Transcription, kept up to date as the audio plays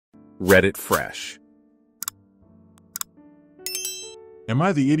Reddit fresh. Am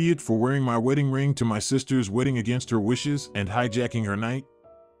I the idiot for wearing my wedding ring to my sister's wedding against her wishes and hijacking her night?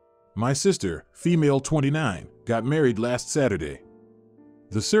 My sister, female 29, got married last Saturday.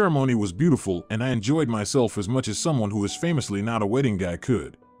 The ceremony was beautiful and I enjoyed myself as much as someone who is famously not a wedding guy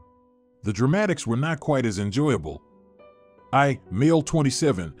could. The dramatics were not quite as enjoyable. I, male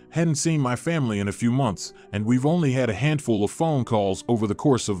 27, hadn't seen my family in a few months, and we've only had a handful of phone calls over the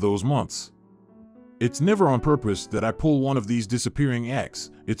course of those months. It's never on purpose that I pull one of these disappearing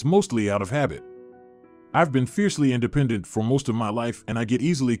acts, it's mostly out of habit. I've been fiercely independent for most of my life and I get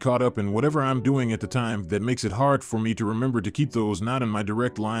easily caught up in whatever I'm doing at the time that makes it hard for me to remember to keep those not in my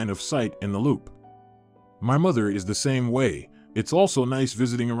direct line of sight in the loop. My mother is the same way. It's also nice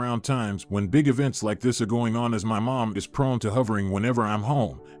visiting around times when big events like this are going on, as my mom is prone to hovering whenever I'm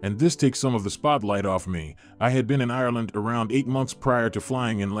home, and this takes some of the spotlight off me. I had been in Ireland around 8 months prior to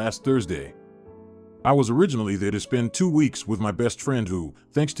flying in last Thursday. I was originally there to spend 2 weeks with my best friend who,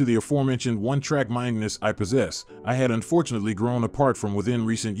 thanks to the aforementioned one-track mindedness I possess, I had unfortunately grown apart from within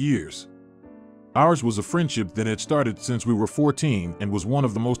recent years. Ours was a friendship that had started since we were 14 and was one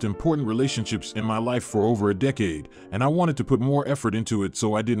of the most important relationships in my life for over a decade, and I wanted to put more effort into it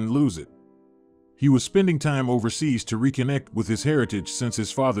so I didn't lose it. He was spending time overseas to reconnect with his heritage since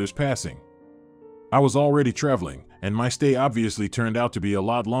his father's passing. I was already traveling, and my stay obviously turned out to be a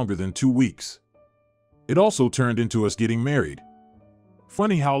lot longer than 2 weeks. It also turned into us getting married.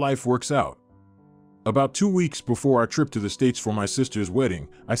 Funny how life works out. About 2 weeks before our trip to the States for my sister's wedding,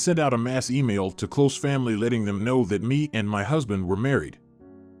 I sent out a mass email to close family letting them know that me and my husband were married.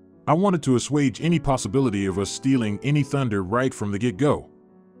 I wanted to assuage any possibility of us stealing any thunder right from the get-go.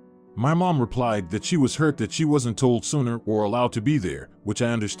 My mom replied that she was hurt that she wasn't told sooner or allowed to be there, which I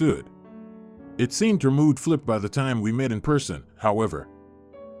understood. It seemed her mood flipped by the time we met in person, however.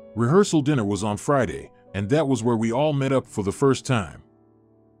 Rehearsal dinner was on Friday, and that was where we all met up for the first time.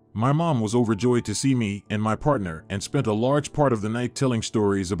 My mom was overjoyed to see me and my partner and spent a large part of the night telling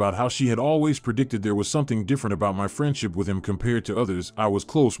stories about how she had always predicted there was something different about my friendship with him compared to others I was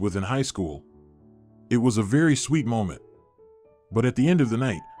close with in high school. It was a very sweet moment. But at the end of the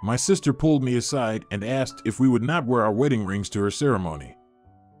night, my sister pulled me aside and asked if we would not wear our wedding rings to her ceremony.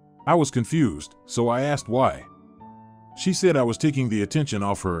 I was confused, so I asked why. She said I was taking the attention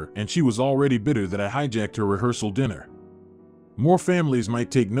off her and she was already bitter that I hijacked her rehearsal dinner. More families might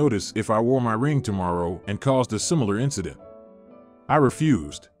take notice if I wore my ring tomorrow and caused a similar incident. I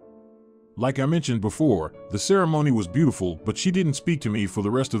refused. Like I mentioned before, the ceremony was beautiful, but she didn't speak to me for the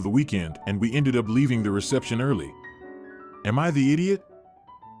rest of the weekend and we ended up leaving the reception early. Am I the idiot?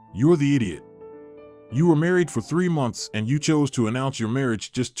 You're the idiot. You were married for 3 months and you chose to announce your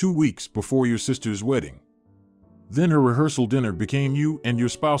marriage just 2 weeks before your sister's wedding. Then her rehearsal dinner became you and your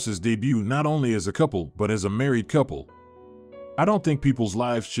spouse's debut not only as a couple but as a married couple. I don't think people's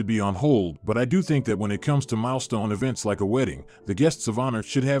lives should be on hold, but I do think that when it comes to milestone events like a wedding, the guests of honor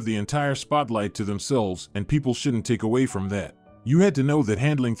should have the entire spotlight to themselves and people shouldn't take away from that. You had to know that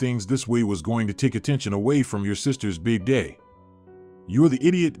handling things this way was going to take attention away from your sister's big day. You're the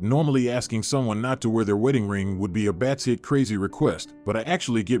idiot. Normally asking someone not to wear their wedding ring would be a batshit crazy request, but I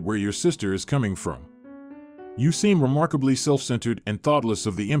actually get where your sister is coming from. You seem remarkably self-centered and thoughtless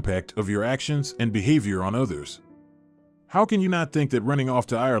of the impact of your actions and behavior on others. How can you not think that running off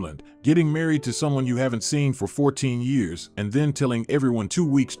to Ireland, getting married to someone you haven't seen for 14 years, and then telling everyone 2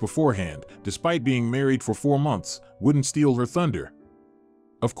 weeks beforehand, despite being married for 4 months, wouldn't steal her thunder?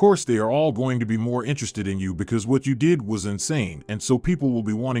 Of course they are all going to be more interested in you because what you did was insane, and so people will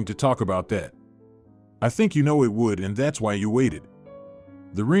be wanting to talk about that. I think you know it would, and that's why you waited.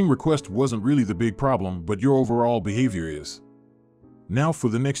 The ring request wasn't really the big problem, but your overall behavior is. Now for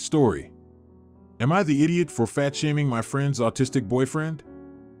the next story. Am I the idiot for fat-shaming my friend's autistic boyfriend?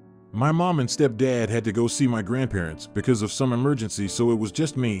 My mom and stepdad had to go see my grandparents because of some emergency, so it was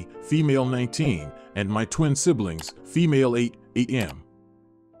just me, female 19, and my twin siblings, female 8M.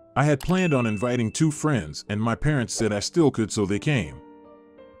 I had planned on inviting 2 friends, and my parents said I still could, so they came.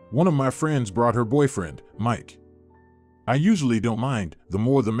 One of my friends brought her boyfriend, Mike. I usually don't mind, the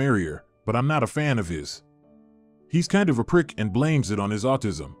more the merrier, but I'm not a fan of his. He's kind of a prick and blames it on his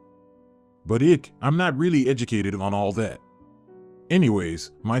autism. But I'm not really educated on all that.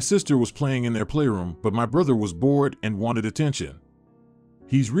 Anyways, my sister was playing in their playroom, but my brother was bored and wanted attention.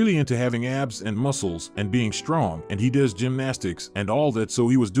 He's really into having abs and muscles and being strong, and he does gymnastics and all that, so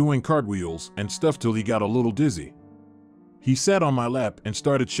he was doing cartwheels and stuff till he got a little dizzy. He sat on my lap and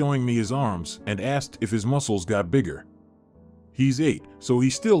started showing me his arms and asked if his muscles got bigger. He's 8, so he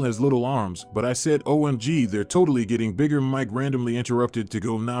still has little arms, but I said, OMG, they're totally getting bigger. Mike randomly interrupted to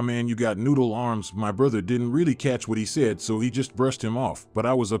go, nah man, you got noodle arms. My brother didn't really catch what he said, so he just brushed him off, but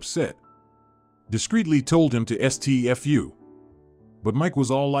I was upset. Discreetly told him to STFU. But Mike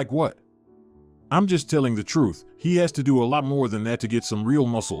was all like, what? I'm just telling the truth. He has to do a lot more than that to get some real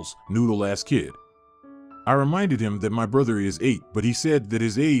muscles, noodle-ass kid. I reminded him that my brother is 8, but he said that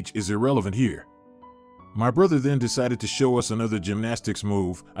his age is irrelevant here. My brother then decided to show us another gymnastics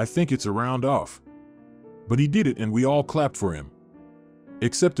move. I think it's a round off. But he did it and we all clapped for him.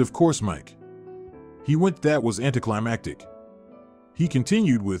 Except of course Mike. He went, that was anticlimactic. He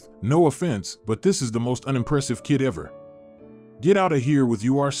continued with, no offense, but this is the most unimpressive kid ever. Get out of here with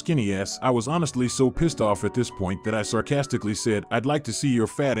your skinny ass. I was honestly so pissed off at this point that I sarcastically said, I'd like to see your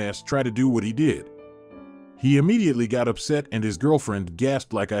fat ass try to do what he did. He immediately got upset and his girlfriend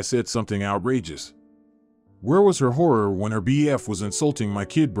gasped like I said something outrageous. Where was her horror when her BF was insulting my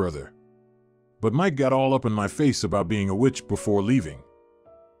kid brother? But Mike got all up in my face about being a witch before leaving.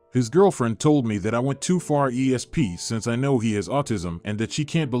 His girlfriend told me that I went too far ESP since I know he has autism and that she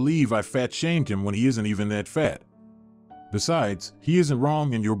can't believe I fat-shamed him when he isn't even that fat. Besides, he isn't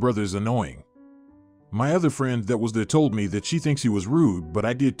wrong and your brother's annoying. My other friend that was there told me that she thinks he was rude, but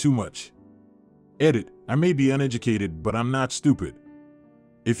I did too much. Edit, I may be uneducated, but I'm not stupid.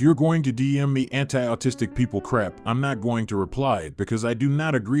 If you're going to DM me anti-autistic people crap, I'm not going to reply it because I do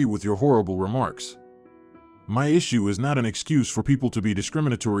not agree with your horrible remarks. My issue is not an excuse for people to be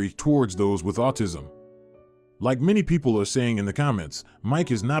discriminatory towards those with autism. Like many people are saying in the comments, Mike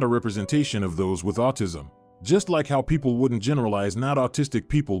is not a representation of those with autism. Just like how people wouldn't generalize not autistic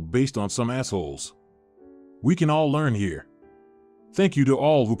people based on some assholes. We can all learn here. Thank you to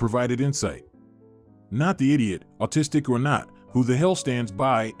all who provided insight. Not the idiot, autistic or not, who the hell stands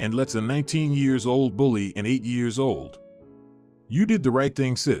by and lets a 19-years-old bully an 8-years-old. You did the right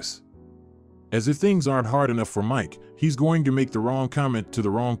thing, sis. As if things aren't hard enough for Mike, he's going to make the wrong comment to the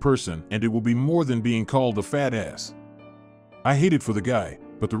wrong person and it will be more than being called a fat ass. I hate it for the guy,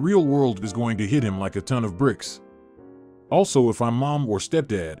 but the real world is going to hit him like a ton of bricks. Also, if I'm mom or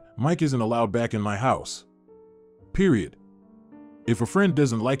stepdad, Mike isn't allowed back in my house. Period. If a friend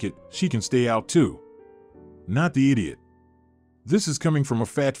doesn't like it, she can stay out too. Not the idiot. This is coming from a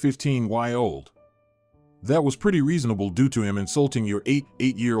fat 15-year-old. That was pretty reasonable due to him insulting your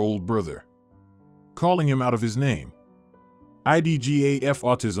 8-year-old brother. Calling him out of his name. IDGAF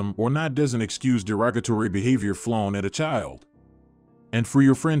autism or not doesn't excuse derogatory behavior flown at a child. And for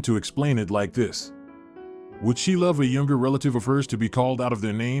your friend to explain it like this. Would she love a younger relative of hers to be called out of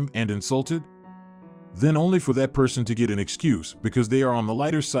their name and insulted? Then only for that person to get an excuse because they are on the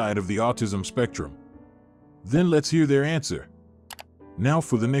lighter side of the autism spectrum. Then let's hear their answer. Now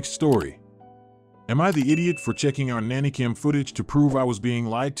for the next story. Am I the idiot for checking our nanny cam footage to prove I was being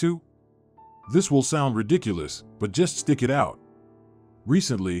lied to? This will sound ridiculous, but just stick it out.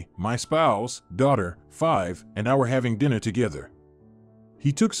 Recently, my spouse, daughter, 5, and I were having dinner together.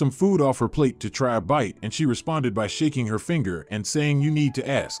 He took some food off her plate to try a bite and she responded by shaking her finger and saying, you need to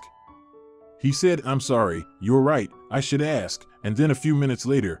ask. He said, I'm sorry, you're right, I should ask, and then a few minutes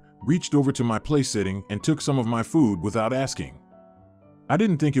later, reached over to my place setting and took some of my food without asking. I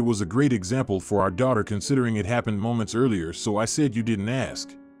didn't think it was a great example for our daughter considering it happened moments earlier, so I said you didn't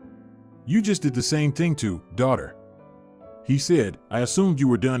ask. You just did the same thing too, daughter. He said, I assumed you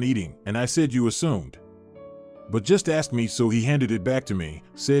were done eating, and I said you assumed. But just ask me, so he handed it back to me,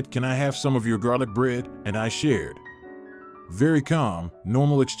 said, can I have some of your garlic bread, and I shared. Very calm,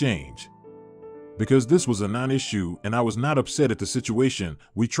 normal exchange. Because this was a non-issue and I was not upset at the situation,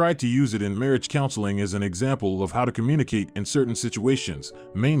 we tried to use it in marriage counseling as an example of how to communicate in certain situations,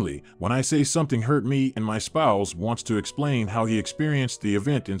 mainly when I say something hurt me and my spouse wants to explain how he experienced the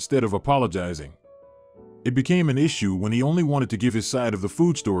event instead of apologizing. It became an issue when he only wanted to give his side of the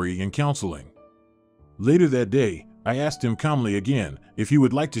food story in counseling. Later that day, I asked him calmly again if he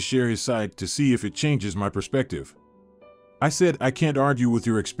would like to share his side to see if it changes my perspective. I said, I can't argue with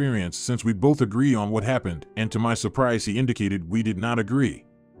your experience since we both agree on what happened, and to my surprise he indicated we did not agree.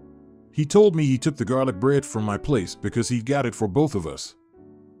 He told me he took the garlic bread from my place because he got it for both of us.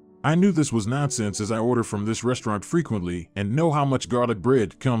 I knew this was nonsense as I order from this restaurant frequently and know how much garlic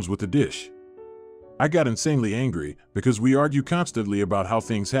bread comes with the dish. I got insanely angry because we argue constantly about how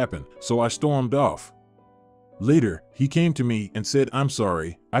things happen, so I stormed off. Later, he came to me and said, I'm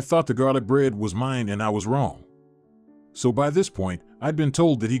sorry, I thought the garlic bread was mine and I was wrong. So by this point, I'd been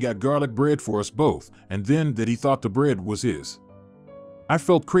told that he got garlic bread for us both, and then that he thought the bread was his. I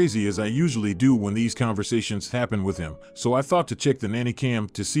felt crazy as I usually do when these conversations happen with him, so I thought to check the nanny cam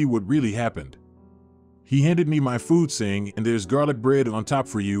to see what really happened. He handed me my food saying, "And there's garlic bread on top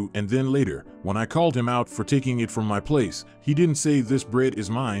for you," and then later, when I called him out for taking it from my place, he didn't say, "This bread is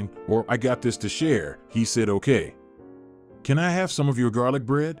mine," or "I got this to share." He said, "Okay. Can I have some of your garlic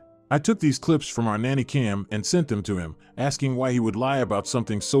bread?" I took these clips from our nanny cam and sent them to him, asking why he would lie about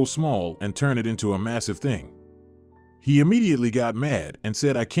something so small and turn it into a massive thing. He immediately got mad and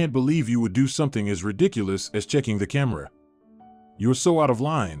said, "I can't believe you would do something as ridiculous as checking the camera. You're so out of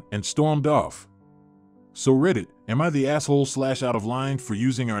line," and stormed off. So Reddit, am I the asshole / out of line for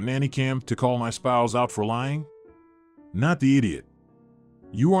using our nanny cam to call my spouse out for lying? Not the idiot.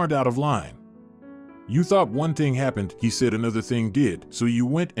 You aren't out of line. You thought one thing happened, he said another thing did, so you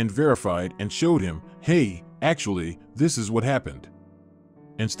went and verified and showed him, "Hey, actually, this is what happened."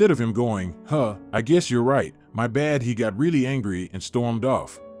 Instead of him going, "Huh, I guess you're right, my bad," he got really angry and stormed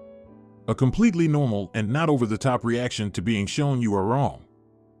off. A completely normal and not over-the-top reaction to being shown you are wrong.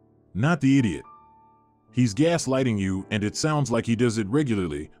 Not the idiot. He's gaslighting you, and it sounds like he does it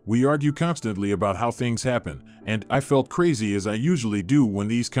regularly. We argue constantly about how things happen, and I felt crazy as I usually do when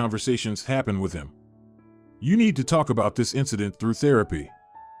these conversations happen with him. You need to talk about this incident through therapy.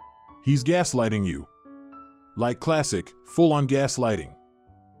 He's gaslighting you. Like classic, full-on gaslighting.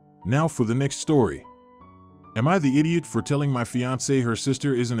 Now for the next story. Am I the idiot for telling my fiancée her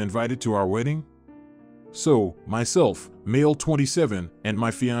sister isn't invited to our wedding? So, myself, male 27, and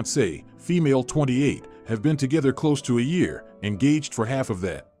my fiancée, female 28, have been together close to a year, engaged for half of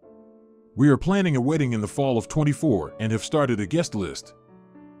that. We are planning a wedding in the fall of 24 and have started a guest list.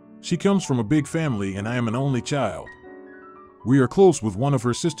 She comes from a big family and I am an only child. We are close with one of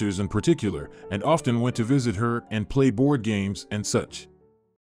her sisters in particular and often went to visit her and play board games and such.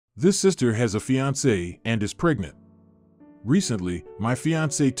 This sister has a fiancé and is pregnant. Recently, my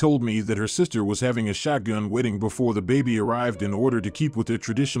fiancée told me that her sister was having a shotgun wedding before the baby arrived in order to keep with their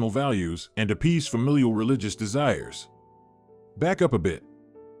traditional values and appease familial religious desires. Back up a bit.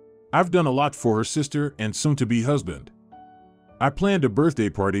 I've done a lot for her sister and soon-to-be husband. I planned a birthday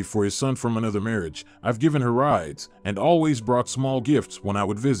party for his son from another marriage, I've given her rides, and always brought small gifts when I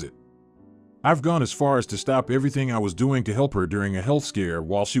would visit. I've gone as far as to stop everything I was doing to help her during a health scare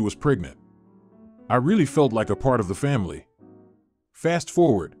while she was pregnant. I really felt like a part of the family. Fast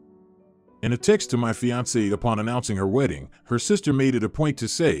forward. In a text to my fiancée upon announcing her wedding, her sister made it a point to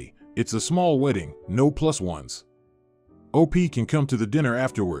say, "It's a small wedding, no plus ones. OP can come to the dinner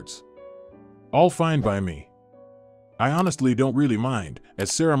afterwards." All fine by me. I honestly don't really mind,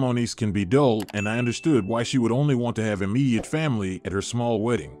 as ceremonies can be dull, and I understood why she would only want to have immediate family at her small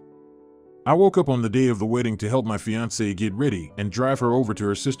wedding. I woke up on the day of the wedding to help my fiancée get ready and drive her over to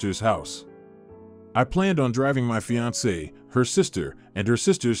her sister's house. I planned on driving my fiancée, her sister, and her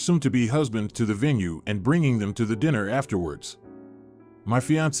sister's soon-to-be husband to the venue and bringing them to the dinner afterwards. My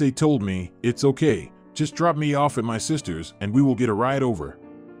fiancée told me, "It's okay, just drop me off at my sister's and we will get a ride over."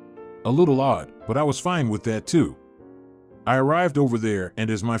 A little odd, but I was fine with that too. I arrived over there and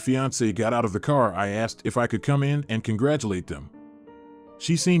as my fiancée got out of the car I asked if I could come in and congratulate them.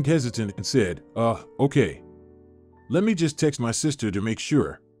 She seemed hesitant and said, "Okay. Let me just text my sister to make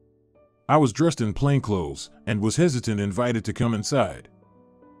sure." I was dressed in plain clothes and was hesitant and invited to come inside.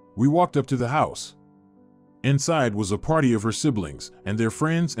 We walked up to the house. Inside was a party of her siblings and their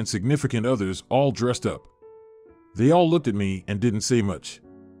friends and significant others all dressed up. They all looked at me and didn't say much.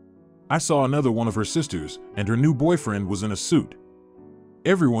 I saw another one of her sisters and her new boyfriend was in a suit.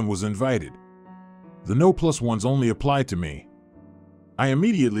 Everyone was invited. The no plus ones only applied to me. I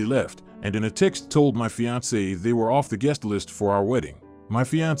immediately left and in a text told my fiancée they were off the guest list for our wedding. My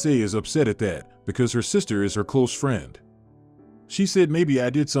fiancée is upset at that because her sister is her close friend. She said maybe I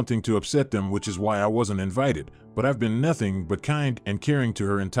did something to upset them, which is why I wasn't invited, but I've been nothing but kind and caring to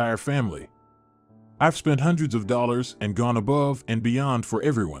her entire family. I've spent hundreds of dollars and gone above and beyond for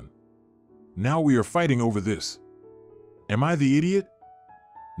everyone. Now we are fighting over this. Am I the idiot?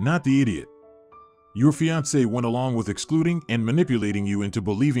 Not the idiot. Your fiancé went along with excluding and manipulating you into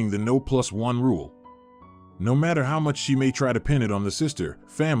believing the no plus one rule. No matter how much she may try to pin it on the sister,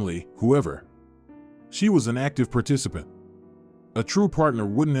 family, whoever. She was an active participant. A true partner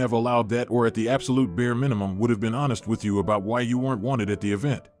wouldn't have allowed that, or at the absolute bare minimum would have been honest with you about why you weren't wanted at the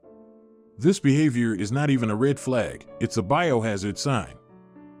event. This behavior is not even a red flag, it's a biohazard sign.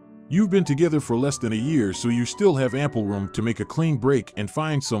 You've been together for less than a year, so you still have ample room to make a clean break and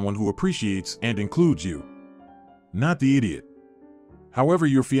find someone who appreciates and includes you. Not the idiot. However,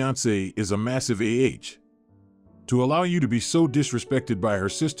 your fiancé is a massive AH. To allow you to be so disrespected by her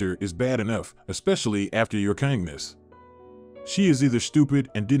sister is bad enough, especially after your kindness. She is either stupid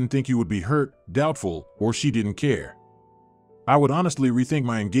and didn't think you would be hurt, doubtful, or she didn't care. I would honestly rethink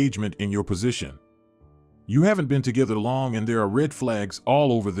my engagement in your position. You haven't been together long and there are red flags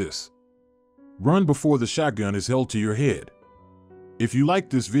all over this. Run before the shotgun is held to your head. If you like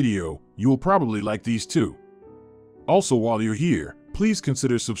this video, you will probably like these too. Also, while you're here, please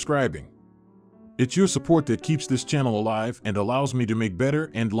consider subscribing. It's your support that keeps this channel alive and allows me to make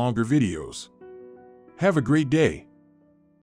better and longer videos. Have a great day.